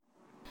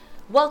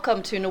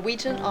Welcome to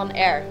Norwegian on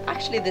Air.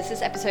 Actually, this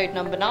is episode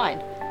number 9.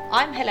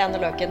 I'm Helene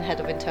Løken, Head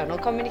of Internal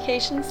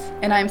Communications.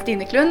 And I'm Stine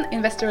Klund,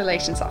 Investor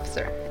Relations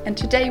Officer. And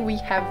today we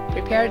have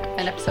prepared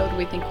an episode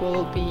we think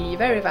will be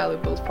very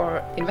valuable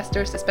for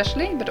investors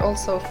especially, but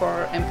also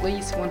for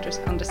employees who want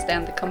to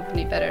understand the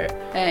company better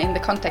in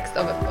the context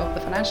of the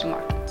financial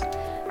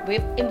market.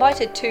 We've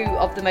invited 2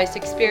 of the most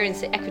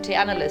experienced equity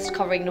analysts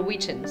covering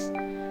Norwegians.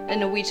 A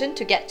Norwegian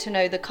to get to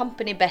know the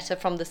company better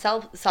from the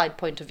sell-side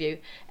point of view,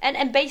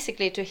 and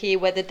basically to hear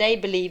whether they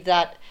believe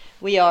that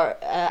we are,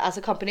 as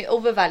a company,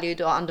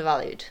 overvalued or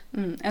undervalued.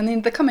 And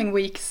in the coming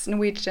weeks,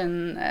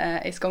 Norwegian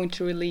is going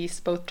to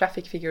release both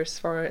traffic figures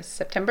for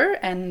September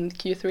and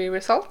Q3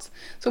 results,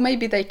 so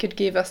maybe they could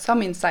give us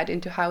some insight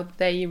into how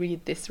they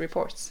read these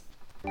reports.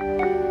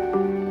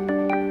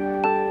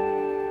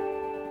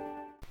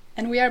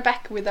 And we are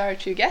back with our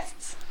 2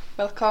 guests.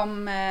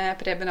 Welcome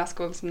Preben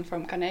Askildsen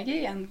from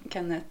Carnegie and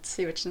Kenneth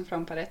Sivertsen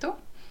from Pareto.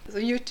 So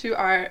you 2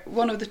 are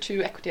one of the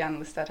 2 equity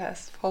analysts that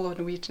has followed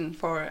Norwegian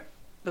for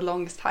the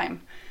longest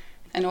time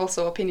and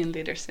also opinion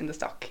leaders in the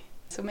stock.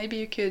 So maybe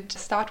you could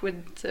start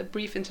with a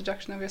brief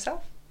introduction of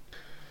yourself.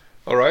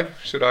 All right,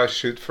 should I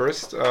shoot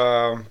first?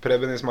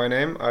 Preben is my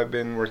name. I've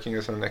been working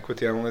as an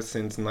equity analyst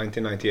since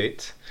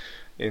 1998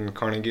 in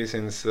Carnegie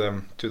since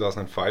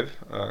 2005.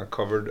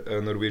 Covered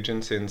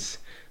Norwegian since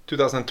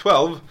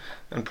 2012,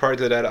 and prior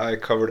to that I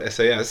covered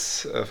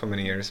SAS for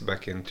many years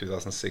back in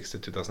 2006 to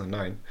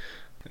 2009,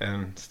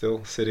 and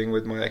still sitting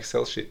with my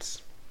Excel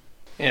sheets.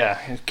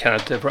 Yeah,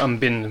 Kenneth, I've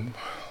been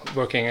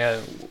working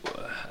as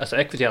an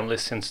equity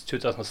analyst since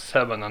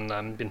 2007, and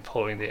I've been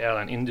following the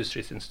airline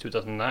industry since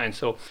 2009.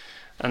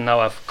 And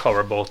now I've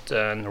covered both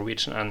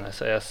Norwegian and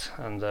SAS,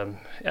 and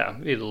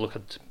we look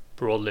at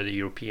broadly the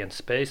European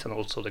space and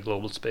also the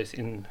global space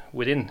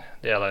within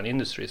the airline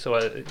industry. So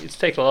it's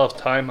taken a lot of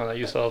time, and I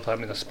use a lot of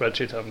time in a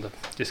spreadsheet and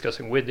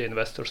discussing with the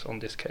investors on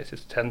these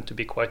cases. Tend to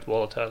be quite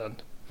volatile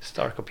and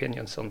stark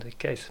opinions on the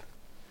case.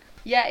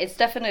 Yeah, it's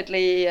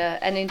definitely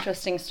an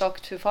interesting stock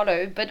to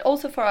follow, but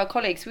also for our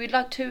colleagues, we'd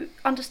like to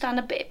understand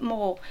a bit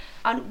more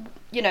on,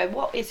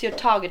 what is your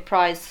target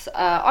price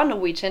on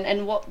Norwegian,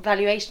 and what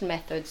valuation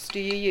methods do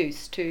you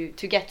use to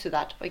get to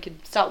that? We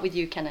could start with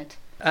you, Kenneth.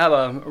 I have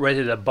a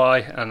rated a buy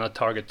and a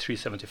target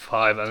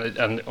 375,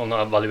 and on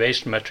a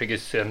valuation metric,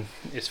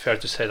 it's fair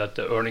to say that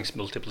the earnings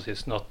multiple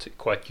is not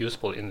quite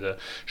useful in the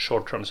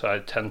short term, so I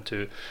tend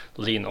to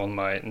lean on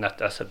my net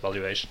asset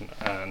valuation.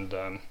 And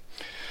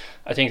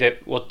I think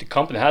that what the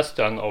company has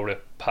done over the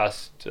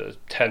past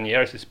 10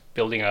 years is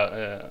building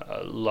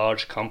a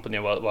large company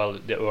while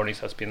the earnings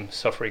has been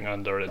suffering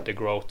under the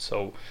growth.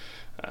 So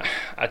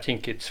I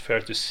think it's fair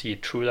to see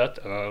through that.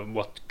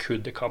 What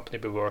could the company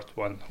be worth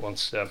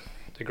once the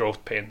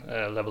growth pain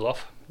level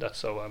off? That's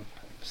so I'm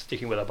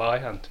sticking with a buy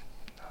and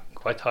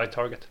quite high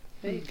target.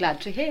 Very glad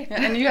to hear.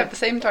 And you have the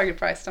same target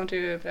price, don't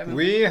you, Preben?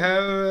 We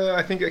have,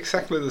 I think,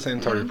 exactly the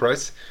same target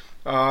price,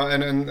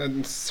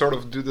 and sort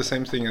of do the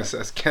same thing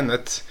as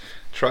Kenneth.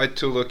 Try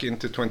to look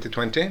into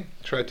 2020,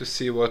 try to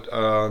see what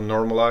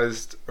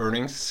normalized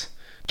earnings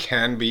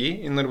can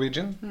be in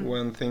Norwegian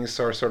when things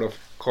are sort of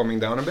calming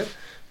down a bit,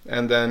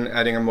 and then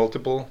adding a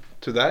multiple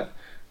to that.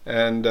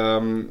 And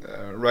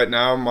right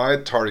now my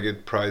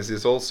target price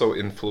is also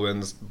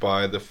influenced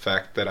by the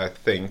fact that I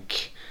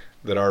think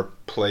there are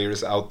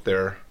players out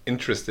there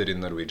interested in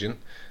Norwegian,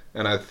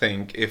 and I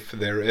think if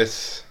there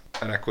is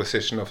an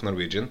acquisition of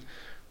Norwegian,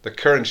 the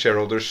current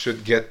shareholders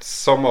should get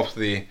some of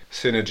the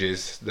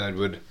synergies that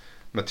would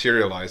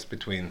materialize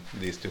between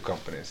these 2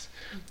 companies.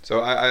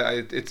 So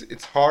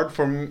it's hard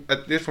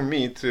at least for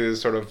me to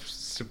sort of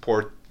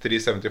support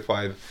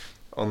 375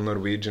 on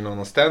Norwegian on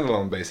a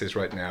standalone basis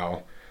right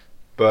now.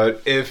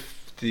 But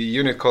if the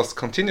unit costs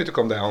continue to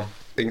come down,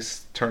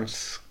 things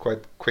turns quite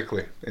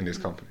quickly in this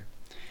company.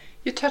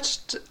 You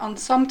touched on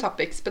some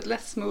topics, but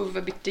let's move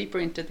a bit deeper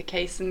into the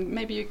case, and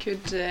maybe you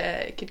could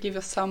give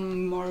us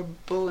some more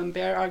bull and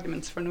bear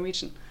arguments for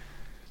Norwegian.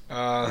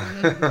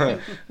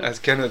 As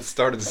Kenneth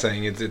started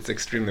saying, it's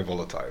extremely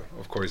volatile.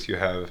 Of course, you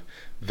have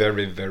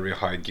very, very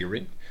high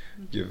gearing.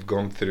 You've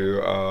gone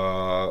through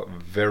a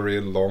very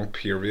long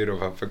period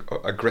of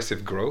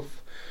aggressive growth.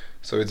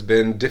 So it's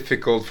been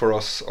difficult for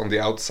us on the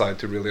outside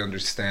to really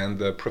understand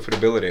the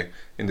profitability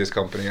in this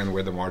company and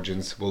where the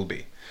margins will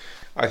be.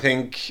 I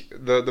think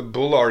the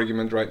bull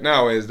argument right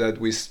now is that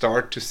we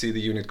start to see the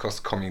unit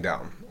cost coming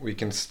down. We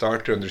can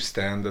start to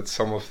understand that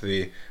some of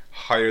the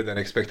higher than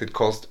expected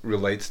cost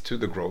relates to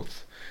the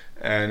growth,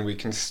 and we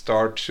can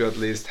start to at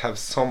least have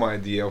some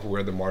idea of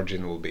where the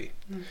margin will be.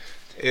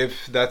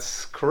 If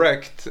that's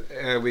correct,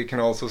 we can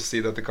also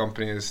see that the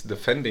company is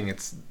defending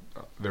its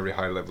very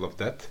high level of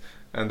debt,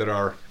 and there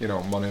are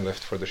money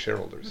left for the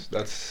shareholders.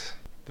 That's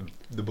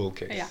the bull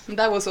case. Yeah, and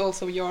that was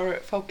also your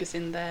focus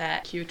in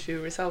the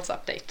Q2 results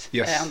update.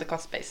 Yes. On the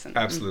cost base.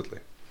 Absolutely.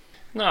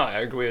 No, I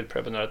agree with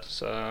Preben that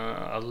it's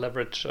a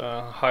leverage,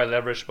 high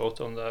leverage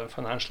both on the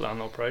financial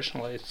and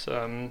operational. It's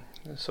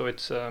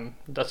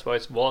that's why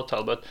it's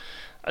volatile. But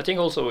I think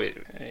also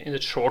in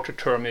the shorter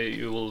term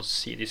you will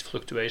see this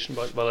fluctuation,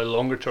 but while the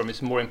longer term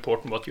is more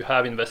important what you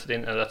have invested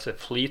in, and that's a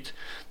fleet.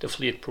 The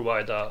fleet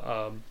provide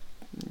a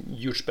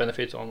huge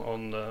benefit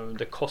on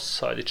the cost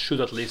side. It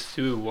should at least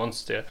do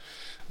once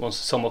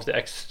some of the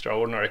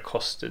extraordinary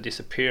cost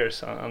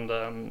disappears,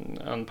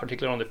 and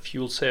particularly on the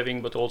fuel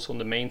saving, but also on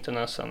the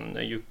maintenance, and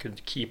you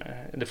could keep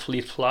the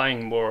fleet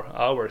flying more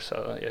hours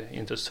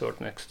into a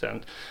certain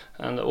extent,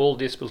 and all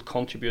this will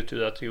contribute to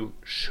that you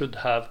should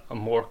have a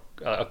more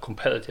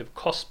competitive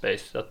cost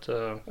base that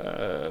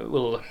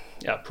will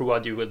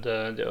provide you with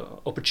the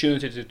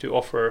opportunity to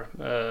offer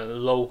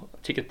low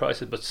ticket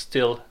prices, but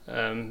still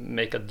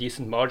make a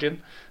decent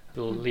margin.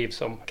 Will leave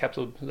some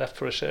capital left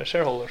for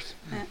shareholders.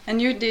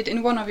 And you did,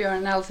 in one of your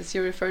analysis,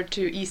 you referred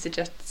to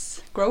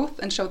EasyJet's growth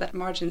and showed that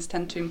margins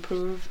tend to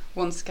improve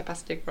once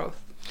capacity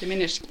growth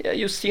diminished. Yeah,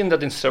 you've seen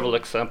that in several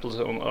examples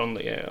on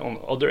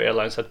other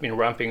airlines that have been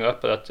ramping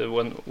up. That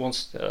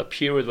once a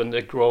period when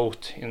the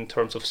growth in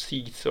terms of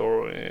seats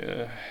or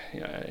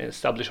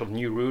establish of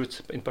new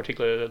routes, in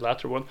particular the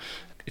latter one,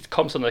 it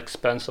comes on the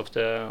expense of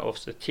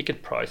the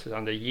ticket prices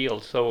and the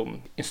yield.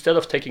 So instead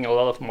of taking a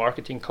lot of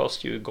marketing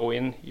costs, you go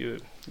in, you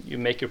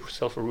make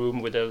yourself a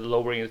room with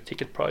lowering the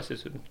ticket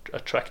prices to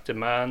attract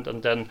demand,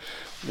 and then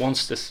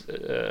once this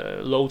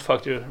load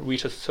factor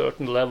reaches a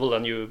certain level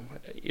and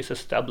is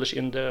established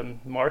in the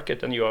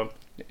market, and you are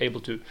able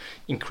to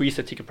increase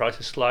the ticket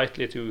prices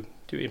slightly to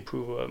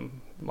improve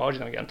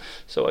margin again.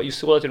 So you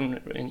saw it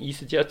in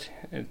EasyJet.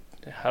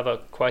 Have a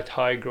quite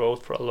high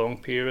growth for a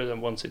long period,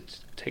 and once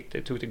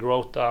they took the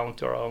growth down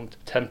to around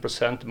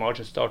 10%, the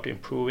margins started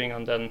improving,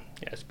 and then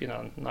it's been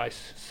a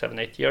nice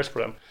 7-8 years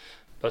for them.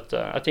 But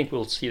I think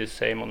we'll see the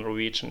same on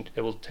Norwegian. It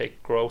will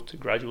take growth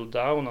gradually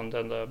down, and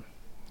then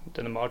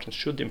the margins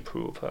should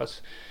improve.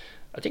 As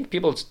I think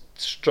people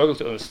struggle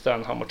to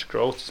understand how much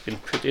growth has been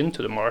put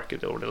into the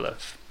market over the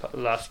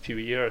last few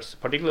years,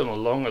 particularly on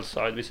the longer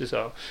side. This is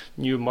a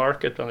new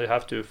market, and they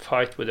have to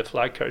fight with the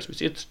flag carriers,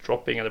 which is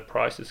dropping at the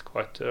prices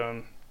quite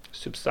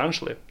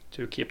substantially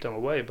to keep them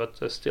away. But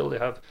still, they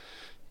have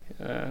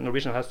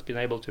Norwegian has been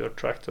able to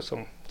attract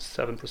some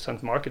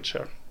 7% market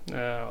share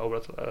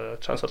over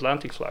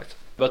transatlantic flights.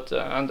 But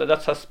and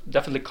that has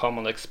definitely come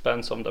on the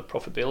expense of the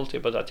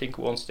profitability. But I think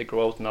once the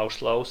growth now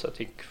slows, I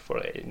think for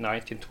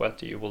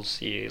 1920 you will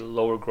see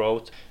lower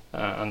growth,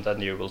 and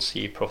then you will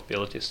see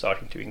profitability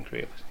starting to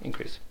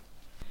increase.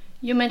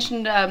 You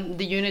mentioned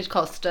the unit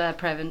cost,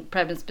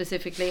 Preben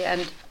specifically,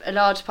 and a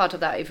large part of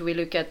that, if we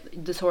look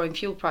at the soaring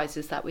fuel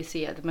prices that we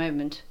see at the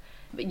moment.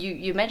 But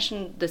you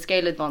mentioned the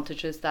scale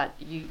advantages that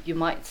you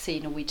might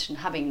see Norwegian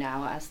having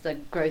now as the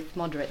growth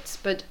moderates.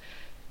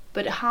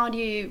 But how do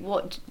you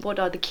what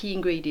are the key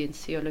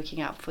ingredients you're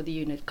looking at for the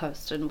unit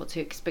cost, and what's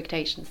your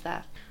expectations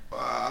there?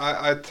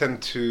 I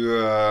tend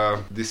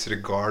to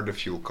disregard the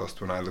fuel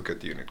cost when I look at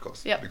the unit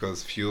cost,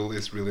 because fuel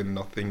is really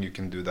nothing you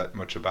can do that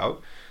much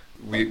about.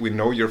 We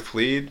know your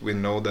fleet. We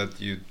know that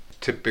you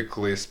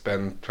typically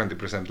spend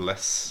 20%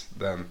 less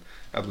than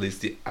at least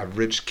the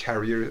average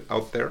carrier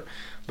out there.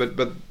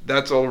 But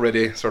that's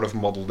already sort of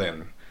modeled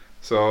in.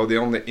 So the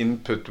only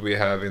input we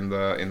have in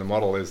the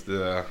model is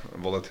the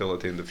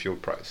volatility in the fuel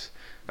price,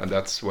 and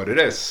that's what it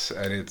is,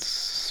 and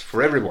it's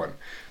for everyone.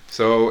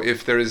 So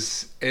if there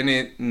is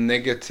any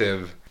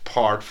negative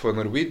part for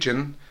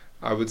Norwegian,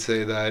 I would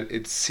say that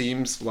it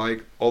seems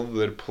like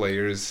other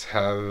players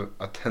have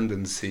a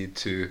tendency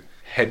to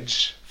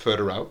hedge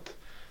further out.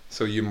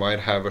 So you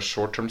might have a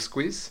short-term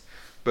squeeze,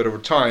 but over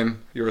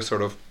time you're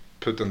sort of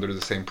put under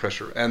the same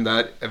pressure, and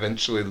that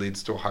eventually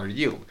leads to a higher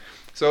yield.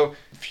 So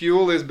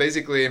fuel is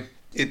basically,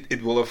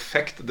 it will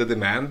affect the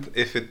demand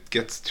if it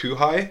gets too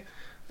high,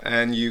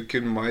 and you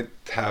might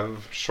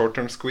have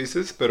short-term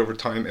squeezes, but over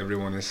time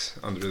everyone is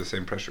under the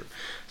same pressure.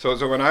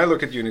 So when I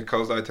look at unit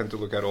cost, I tend to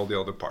look at all the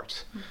other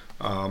parts.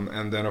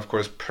 And then of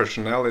course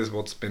personnel is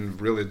what's been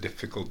really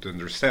difficult to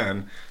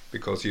understand,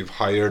 because you've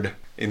hired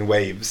in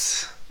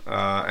waves,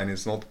 and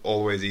it's not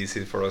always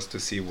easy for us to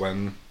see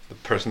when the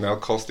personnel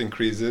cost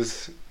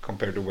increases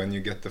compared to when you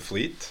get the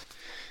fleet.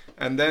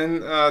 And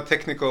then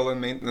technical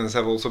and maintenance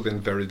have also been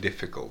very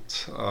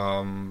difficult,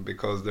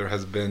 because there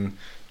has been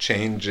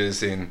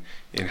changes in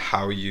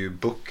how you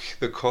book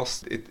the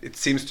cost. It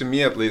seems to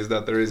me at least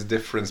that there is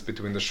difference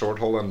between the short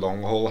haul and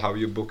long haul, how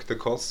you book the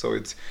cost. So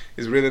it's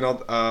really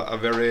not a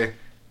very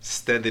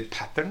steady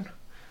pattern,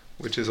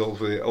 which is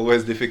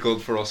always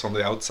difficult for us on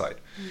the outside.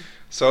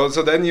 So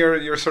then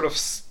you're sort of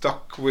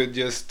stuck with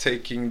just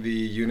taking the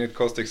unit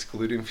cost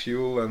excluding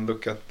fuel and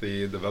look at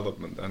the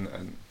development.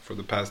 And for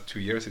the past 2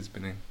 years it's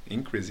been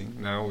increasing.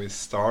 Now we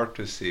start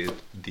to see it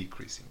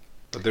decreasing.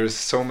 But there's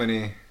so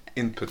many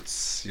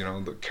inputs,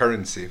 the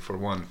currency for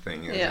one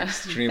thing is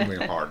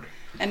extremely hard.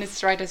 And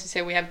it's right, as you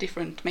say, we have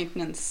different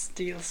maintenance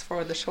deals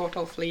for the short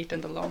haul fleet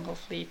and the long haul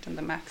fleet and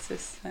the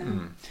Maxes.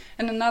 And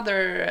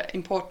another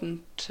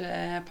important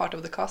part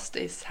of the cost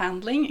is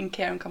handling and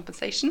care and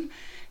compensation.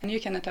 And you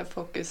cannot have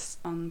focus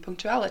on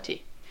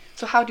punctuality.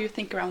 So how do you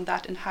think around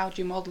that, and how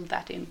do you model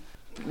that in?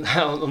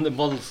 On the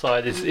model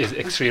side, it's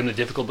extremely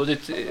difficult, but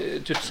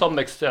to some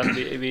extent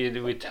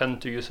we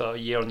tend to use a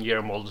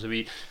year-on-year model. So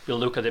we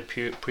look at the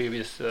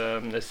previous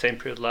the same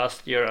period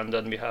last year, and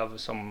then we have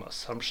some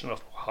assumption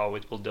of how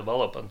it will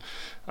develop,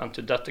 and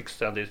to that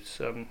extent, it's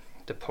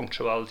the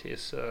punctuality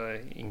is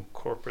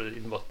incorporated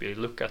in what we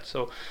look at.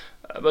 So,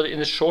 but in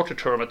the shorter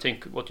term, I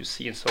think what you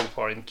see so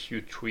far in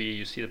Q3,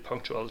 you see the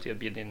punctuality have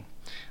been in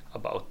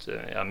about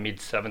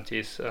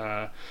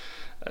mid-70s.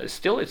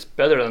 Still, it's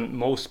better than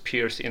most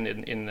peers in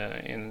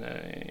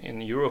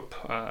Europe,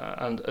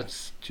 and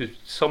it's to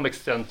some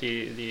extent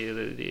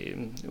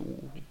the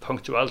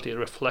punctuality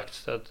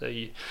reflects that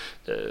the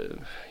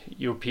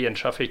European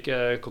traffic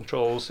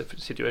controls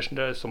situation.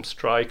 There are some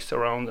strikes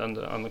around and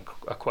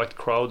a quite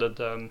crowded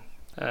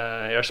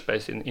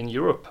airspace in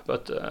Europe,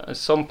 but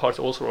some parts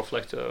also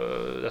reflect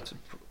that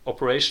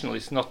operationally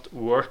it's not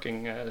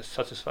working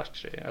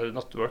satisfactorily,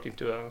 not working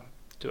to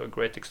a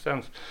great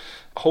extent.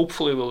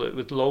 Hopefully,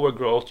 with lower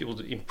growth, you will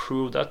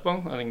improve that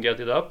one and get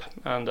it up.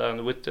 And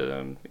with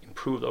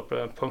improved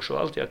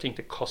punctuality, I think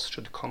the cost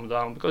should come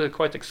down, because it's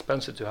quite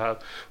expensive to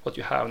have what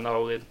you have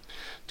now. With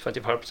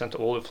 25%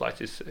 of all the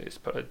flights is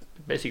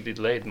basically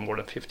delayed more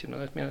than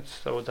 15 minutes.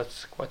 So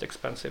that's quite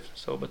expensive.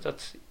 So, but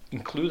that's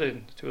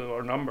included to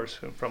our numbers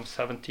from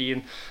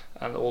 17,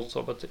 and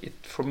also. But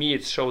for me,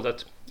 it shows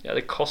that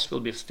the cost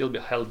will still be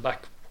held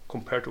back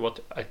compared to what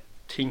I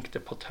think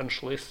the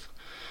potential is.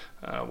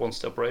 Once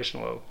the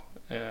operational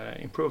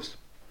improves.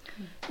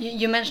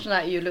 You mentioned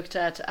that you looked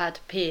at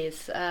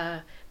peers,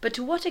 but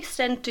to what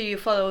extent do you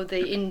follow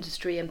the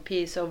industry and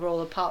peers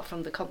overall, apart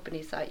from the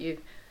companies that you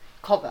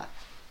cover?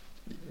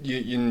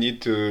 You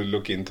need to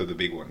look into the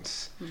big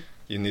ones.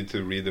 You need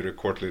to read the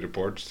quarterly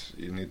reports.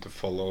 You need to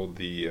follow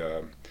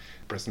the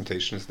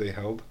presentations they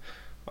held.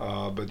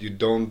 But you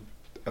don't,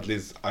 at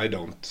least I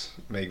don't,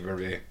 make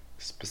very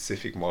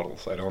specific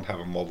models. I don't have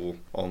a model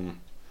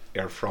on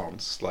Air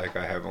France like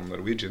I have on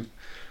Norwegian,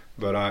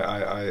 but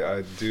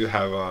I do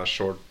have a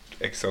short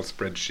Excel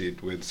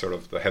spreadsheet with sort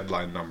of the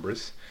headline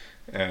numbers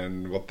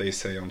and what they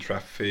say on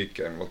traffic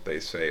and what they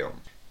say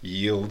on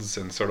yields,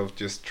 and sort of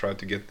just try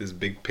to get this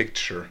big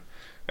picture.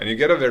 And you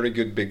get a very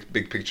good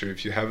big picture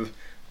if you have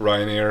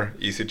Ryanair,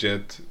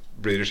 EasyJet,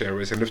 British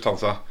Airways and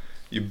Lufthansa.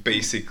 You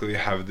basically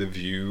have the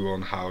view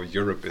on how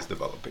Europe is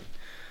developing.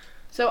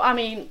 So I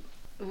mean,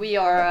 we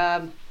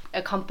are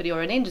a company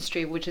or an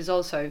industry which is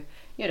also,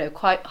 you know,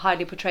 quite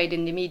highly portrayed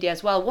in the media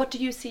as well. What do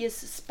you see as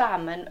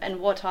spam, and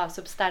what are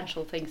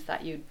substantial things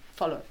that you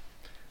follow?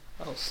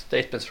 Well,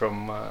 statements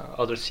from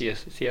other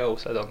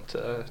CEOs I don't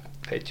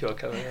pay too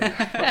much attention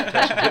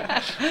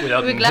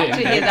to. We're glad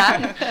to hear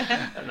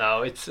that.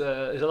 No, it's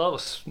a lot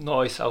of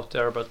noise out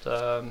there, but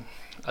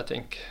I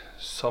think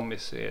some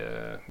is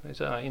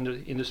it's an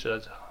industry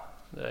that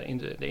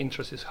the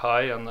interest is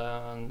high and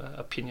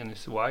opinion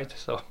is wide,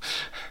 so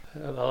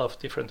a lot of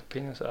different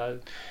opinions.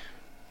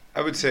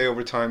 I would say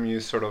over time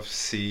you sort of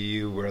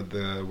see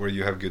where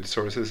you have good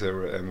sources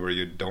and where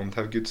you don't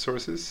have good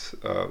sources.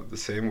 The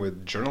same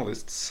with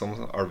journalists.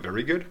 Some are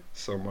very good,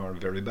 some are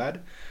very bad.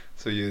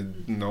 So you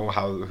know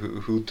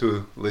who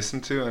to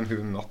listen to and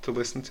who not to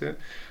listen to.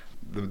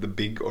 The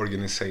big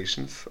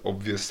organizations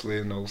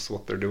obviously knows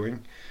what they're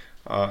doing.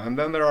 And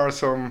then there are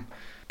some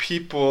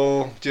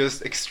people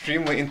just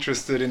extremely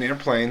interested in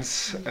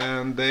airplanes,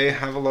 and they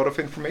have a lot of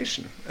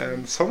information,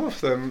 and some of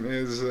them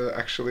is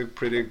actually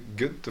pretty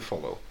good to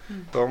follow.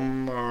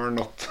 Some are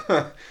not.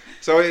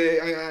 So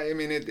I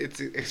mean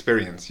it's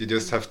experience. You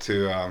just have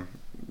to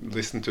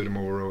listen to them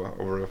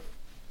over a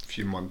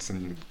few months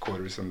and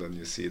quarters, and then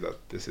you see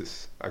that this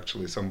is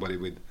actually somebody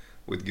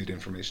with good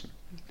information.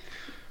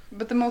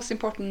 But the most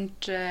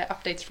important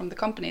updates from the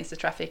company is the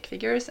traffic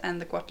figures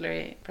and the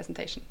quarterly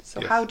presentation.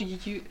 So yes. How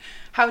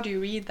do you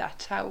read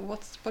that?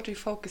 What do you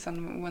focus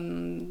on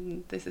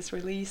when this is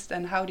released,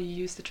 and how do you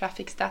use the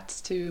traffic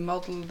stats to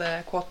model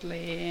the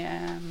quarterly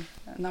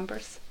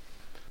numbers?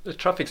 The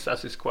traffic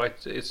stats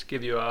is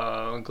give you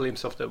a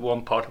glimpse of the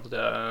one part of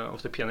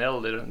the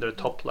P&L, the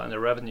top line, the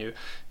revenue.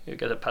 You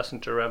get a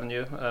passenger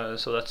revenue,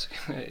 so that's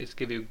it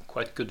give you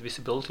quite good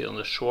visibility on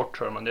the short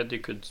term, and then you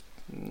could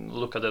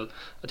look at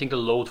I think the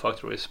load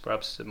factor is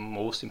perhaps the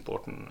most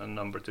important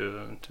number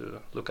to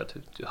look at.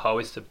 How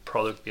is the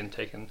product being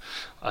taken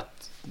at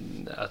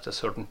a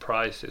certain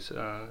price? Is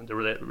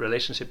the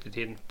relationship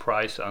between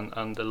price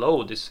and the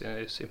load is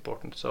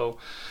important. So,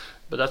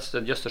 but that's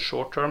just the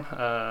short term.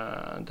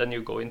 Then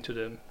you go into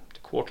the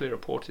quarterly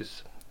report.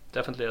 Is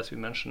definitely, as we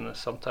mentioned,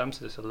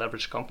 sometimes it's a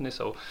leveraged company,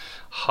 so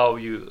how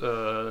you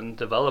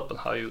develop and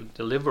how you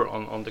deliver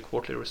on the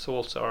quarterly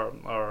results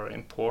are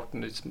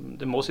important. It's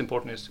the most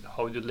important is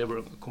how you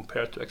deliver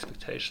compared to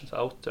expectations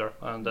out there,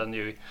 and then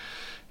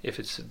if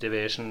it's a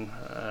deviation,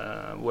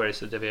 where is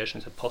the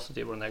deviation? Is it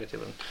positive or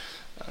negative?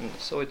 And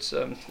so it's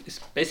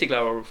basically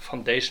our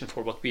foundation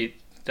for what we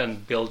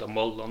then build a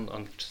model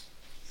on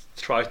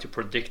try to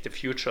predict the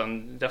future,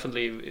 and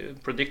definitely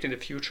predicting the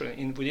future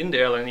within the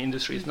airline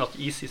industry is not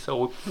easy.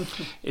 So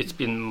it's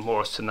been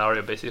more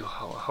scenario based.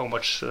 How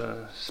much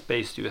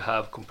space do you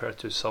have compared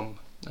to some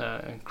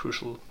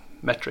crucial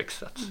metrics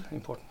that's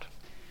important.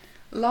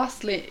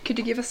 Lastly, could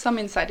you give us some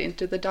insight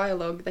into the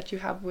dialogue that you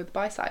have with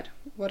buy-side?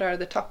 What are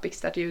the topics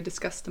that you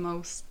discuss the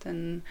most,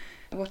 and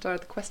what are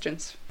the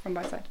questions from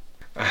buy-side?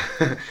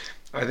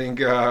 I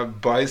think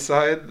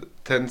buy-side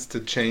tends to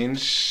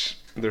change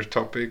their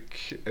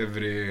topic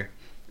every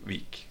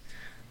week,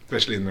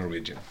 especially in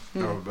Norwegian.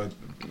 But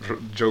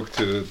joke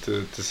to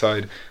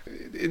side,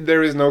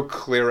 there is no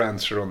clear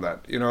answer on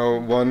that. You know,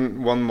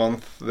 one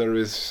month there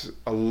is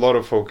a lot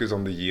of focus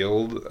on the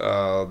yield.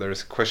 There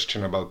is a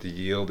question about the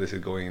yield. Is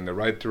it going in the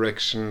right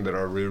direction? There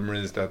are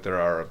rumors that there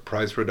are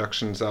price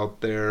reductions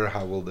out there.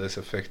 How will this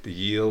affect the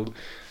yield?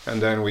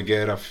 And then we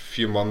get a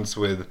few months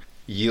with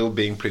yield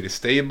being pretty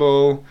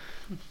stable.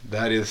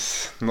 That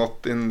is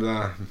not in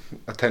the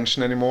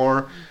attention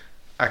anymore.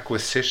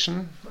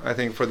 Acquisition, I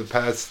think for the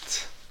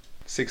past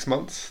 6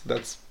 months,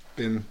 that's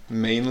been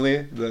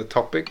mainly the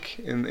topic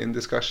in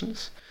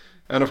discussions.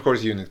 And of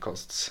course, unit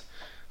costs.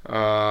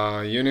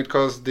 Unit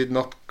costs did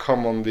not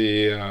come on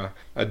the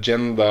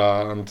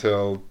agenda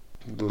until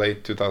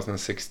late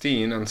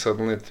 2016, and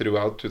suddenly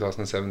throughout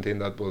 2017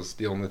 that was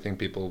the only thing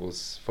people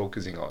was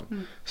focusing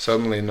on.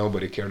 Suddenly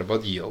nobody cared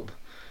about yield.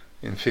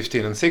 In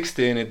 15 and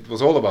 16 it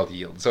was all about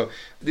yield. So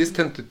this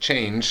tend to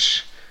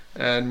change,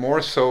 and more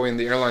so in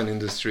the airline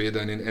industry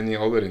than in any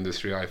other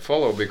industry I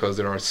follow, because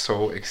there are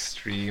so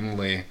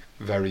extremely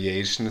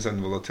variations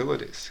and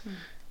volatilities.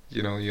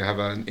 You know, you have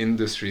an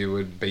industry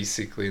with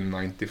basically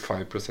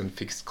 95%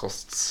 fixed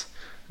costs,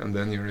 and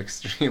then you're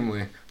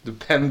extremely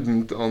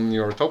dependent on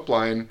your top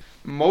line.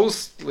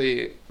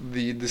 Mostly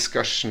the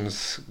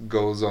discussions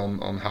goes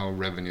on how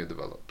revenue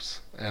develops.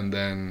 And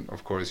then,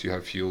 of course, you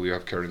have fuel, you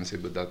have currency,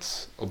 but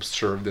that's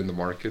observed in the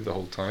market the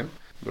whole time.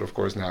 But of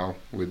course now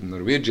with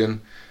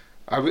Norwegian,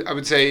 I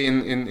would say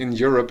in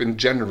Europe in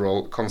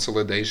general,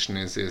 consolidation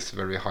is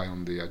very high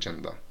on the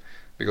agenda,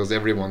 because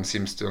everyone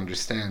seems to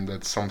understand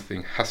that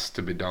something has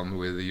to be done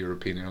with the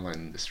European airline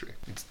industry.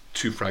 It's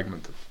too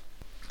fragmented.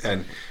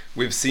 And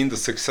we've seen the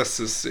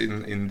successes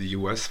in the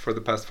US for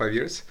the past 5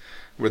 years,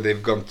 where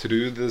they've gone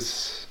through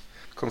this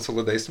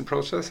consolidation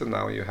process, and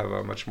now you have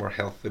a much more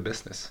healthy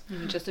business.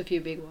 Just a few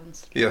big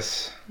ones.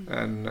 Yes,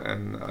 and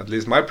at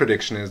least my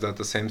prediction is that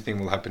the same thing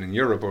will happen in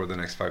Europe over the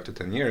next 5 to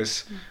 10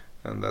 years,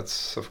 and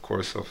that's of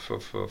course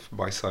of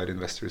buy-side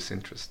investors'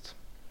 interest.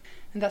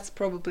 And that's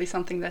probably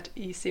something that's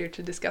easier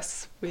to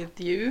discuss with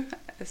you,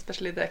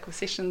 especially the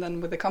acquisition, than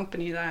with the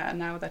company,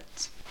 now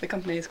that the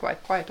company is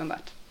quite quiet on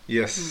that.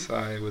 Yes,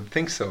 I would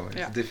think so.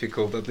 It's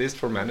difficult, at least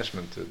for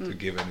management, to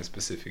give any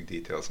specific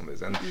details on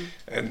this.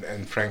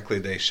 And frankly,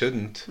 they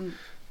shouldn't.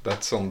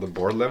 That's on the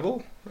board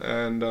level,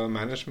 and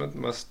management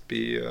must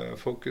be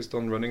focused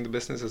on running the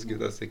business as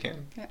good as they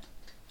can.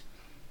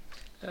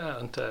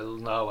 Until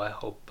now, I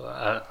hope,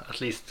 at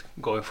least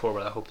going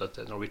forward, I hope that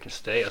the Norwegian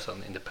stay as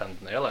an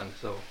independent airline.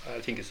 So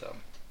I think it's a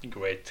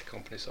great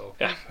company. So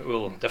yeah,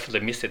 we'll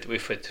definitely miss it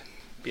if it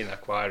being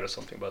acquired or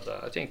something, but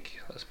I think,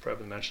 as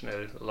Preben mentioned,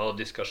 a lot of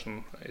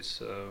discussion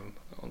is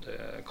on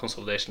the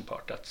consolidation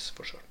part, that's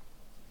for sure.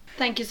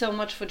 Thank you so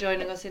much for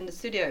joining us in the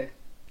studio.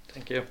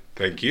 Thank you.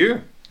 Thank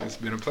you. It's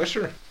been a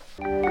pleasure.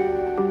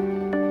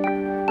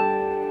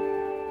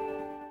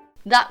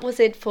 That was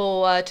it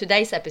for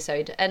today's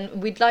episode,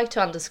 and we'd like to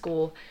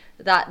underscore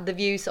that the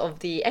views of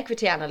the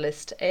equity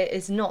analyst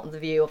is not the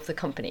view of the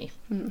company.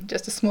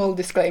 Just a small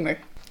disclaimer.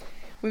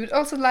 We would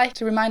also like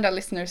to remind our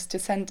listeners to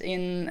send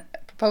in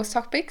proposed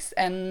topics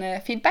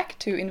and feedback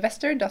to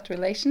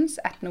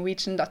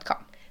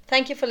investor.relations@norwegian.com.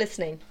 Thank you for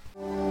listening.